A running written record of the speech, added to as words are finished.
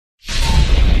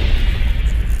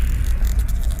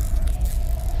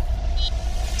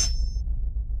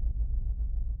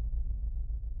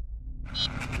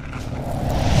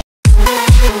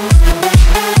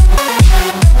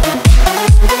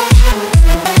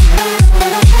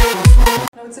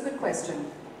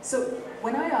So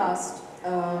when I asked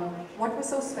what was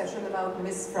so special about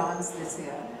Miss France this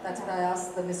year, that's what I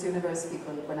asked the Miss Universe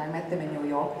people when I met them in New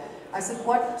York. I said,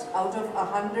 what out of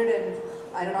 100 and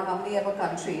I don't know how many ever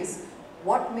countries,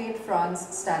 what made France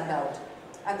stand out?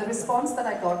 And the response that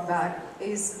I got back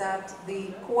is that the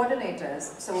coordinators,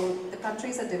 so the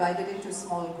countries are divided into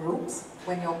small groups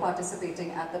when you're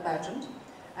participating at the pageant,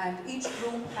 and each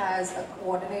group has a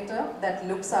coordinator that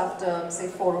looks after, say,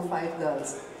 4 or 5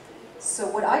 girls. So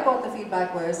what I got the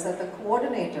feedback was that the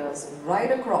coordinators right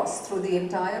across through the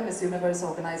entire Miss Universe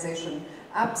organization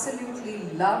absolutely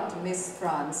loved Miss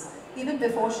France even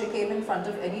before she came in front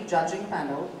of any judging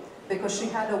panel, because she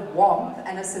had a warmth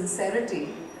and a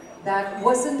sincerity that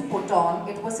wasn't put on,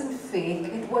 it wasn't fake,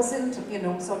 it wasn't,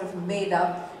 sort of made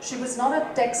up. She was not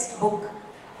a textbook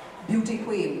beauty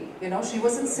queen, she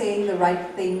wasn't saying the right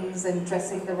things and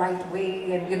dressing the right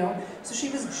way, and so she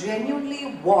was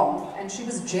genuinely warm and she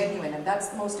was genuine, and that's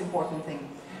the most important thing.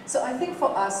 So I think for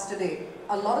us today,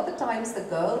 a lot of the times the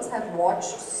girls have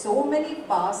watched so many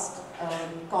past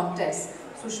contests,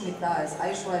 Sushmita's,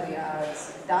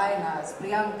 Aishwarya's, Diana's,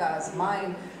 Priyanka's,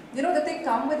 mine, that they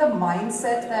come with a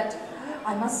mindset that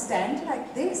I must stand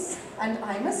like this, and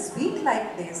I must speak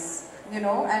like this, and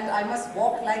I must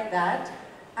walk like that.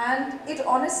 And it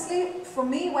honestly, for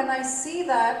me, when I see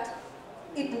that,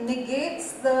 it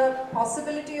negates the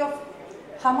possibility of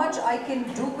how much I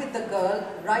can do with the girl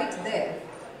right there.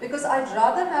 Because I'd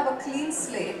rather have a clean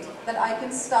slate that I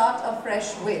can start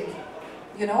afresh with,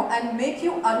 and make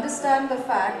you understand the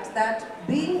fact that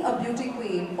being a beauty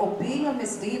queen or being a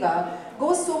Miss Diva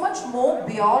goes so much more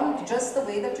beyond just the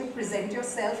way that you present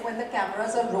yourself when the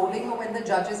cameras are rolling or when the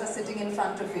judges are sitting in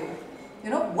front of you.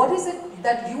 What is it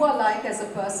that you are like as a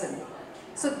person?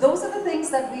 So those are the things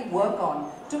that we work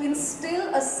on, to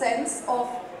instill a sense of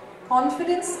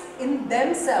confidence in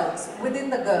themselves within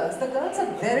the girls. The girls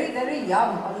are very, very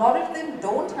young. A lot of them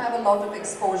don't have a lot of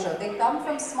exposure. They come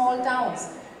from small towns.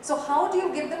 So how do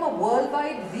you give them a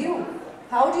worldwide view?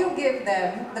 How do you give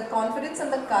them the confidence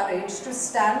and the courage to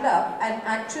stand up and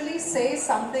actually say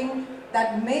something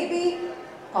that may be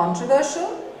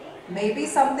controversial, maybe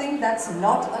something that's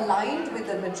not aligned with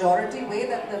the majority way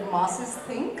that the masses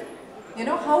think?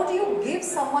 How do you give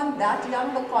someone that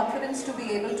young the confidence to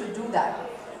be able to do that?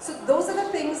 So those are the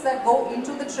things that go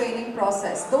into the training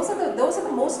process. Those are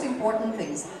the most important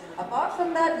things. Apart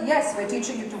from that, yes, we're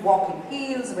teaching you to walk in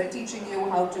heels, we're teaching you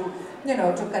how to,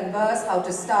 to converse, how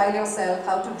to style yourself,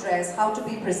 how to dress, how to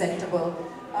be presentable.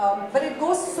 But it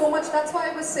goes so much, that's why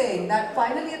I was saying that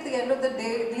finally at the end of the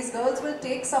day, these girls will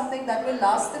take something that will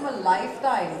last them a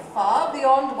lifetime, far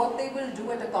beyond what they will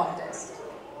do at a contest.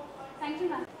 Thank you,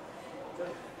 ma'am.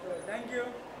 Thank you.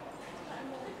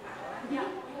 Yeah.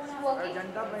 Working.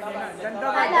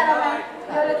 Hi Lara ma'am,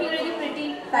 you're looking really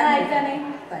pretty. Thank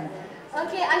you. Thank you.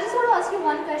 Okay, I just want to ask you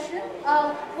one question.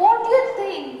 What do you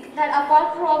think that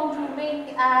apart from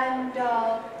grooming and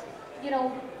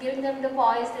giving them the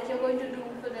poise that you're going to do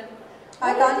for them?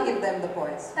 I can't give them the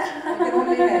poise. I can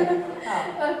only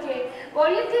help. Okay. What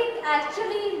do you think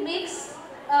actually makes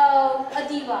a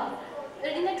diva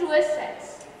in the truest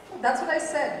sense? That's what I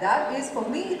said. That is, for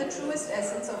me, the truest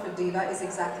essence of a diva is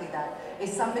exactly that.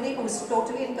 It's somebody who's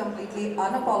totally and completely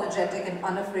unapologetic and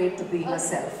unafraid to be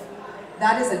herself.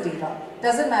 That is a diva.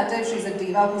 Doesn't matter if she's a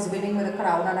diva who's winning with a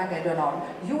crown on her head or not.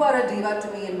 You are a diva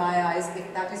to me in my eyes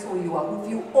if that is who you are. If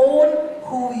you own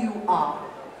who you are,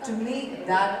 to me,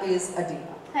 that is a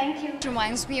diva. Thank you. It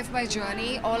reminds me of my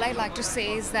journey. All I'd like to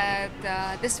say is that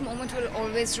this moment will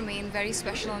always remain very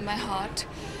special in my heart.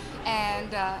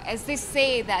 And as they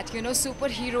say that,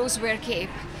 superheroes wear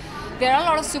cape. There are a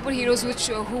lot of superheroes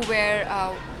who wear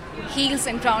heels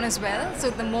and crown as well. So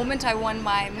the moment I won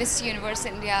my Miss Universe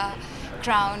India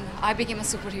crown, I became a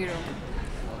superhero.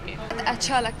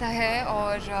 अच्छा लगता है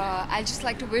और I just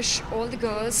like to wish all the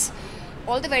girls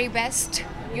all the very best.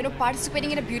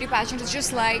 Participating in a beauty pageant is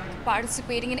just like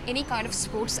participating in any kind of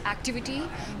sports activity.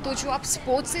 तो जो आप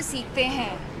sports से सीखते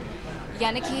हैं,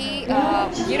 यानी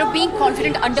कि being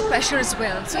confident under pressure as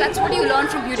well. So that's what you learn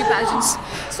from beauty pageants.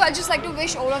 So I just like to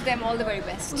wish all of them all the very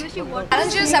best.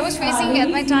 Challenges I was facing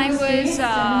at my time was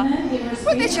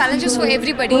well, there are challenges for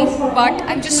everybody, but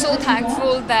I'm just so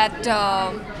thankful that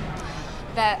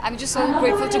I'm just so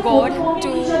grateful to God, to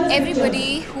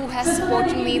everybody who has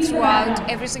supported me throughout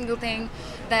every single thing,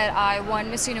 that I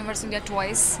won Miss Universe India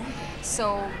twice.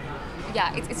 So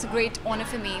yeah, it's a great honor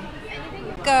for me.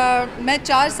 मैं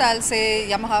 4 साल से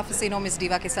Yamaha Fascino miss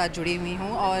diva के साथ जुड़ी हुई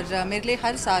हूँ और मेरे लिए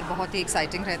हर साल बहुत ही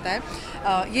एक्साइटिंग रहता है।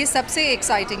 ये सबसे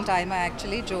एक्साइटिंग टाइम है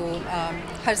एक्चुअली, जो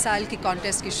हर साल की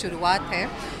कॉन्टेस्ट की शुरुआत है,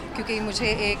 क्योंकि मुझे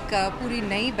एक पूरी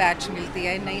नई बैच मिलती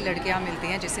है, नई लड़कियां मिलती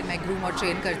हैं जिसे मैं ग्रूम और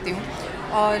ट्रेन करती हूँ।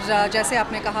 और जैसे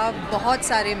आपने कहा, बहुत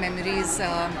सारे मेमोरीज़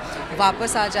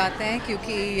वापस आ जाते हैं,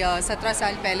 क्योंकि 17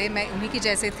 साल पहले मैं उन्हीं की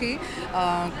जैसे थी।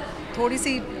 थोड़ी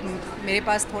सी मेरे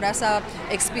पास थोड़ा सा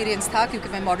एक्सपीरियंस था क्योंकि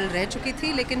मैं मॉडल रह चुकी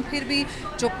थी, लेकिन फिर भी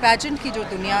जो पैजेंट की जो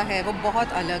दुनिया है वो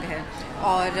बहुत अलग है।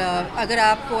 और अगर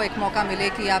आपको एक मौका मिले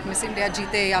कि आप मिस इंडिया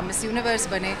जीते या मिस यूनिवर्स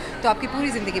बने, तो आपकी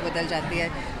पूरी ज़िंदगी बदल जाती है।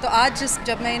 तो आज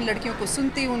जब मैं इन लड़कियों को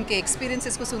सुनती हूँ, उनके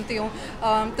एक्सपीरियंसेस को सुनती हूँ,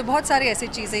 तो बहुत सारी ऐसी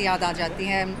चीज़ें याद आ जाती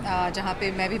हैं जहाँ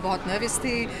पे मैं भी बहुत नर्वस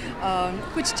थी।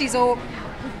 कुछ चीज़ों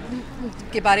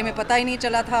के बारे में पता ही नहीं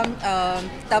चला था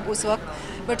तब उस वक्त,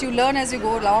 but you learn as you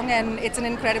go along, and it's an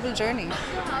incredible journey.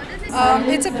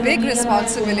 It's a big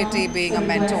responsibility being a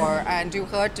mentor, and you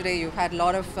heard today, you've had a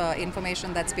lot of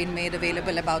information that's been made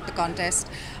available about the contest.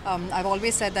 I've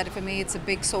always said that for me it's a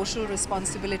big social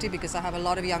responsibility, because I have a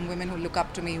lot of young women who look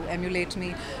up to me, who emulate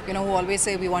me, you know, who always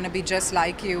say we want to be just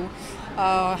like you.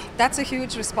 That's a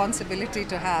huge responsibility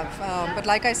to have,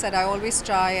 but like I said, I always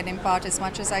try and impart as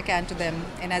much as I can to them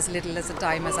in as little as a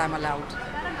time as I'm allowed.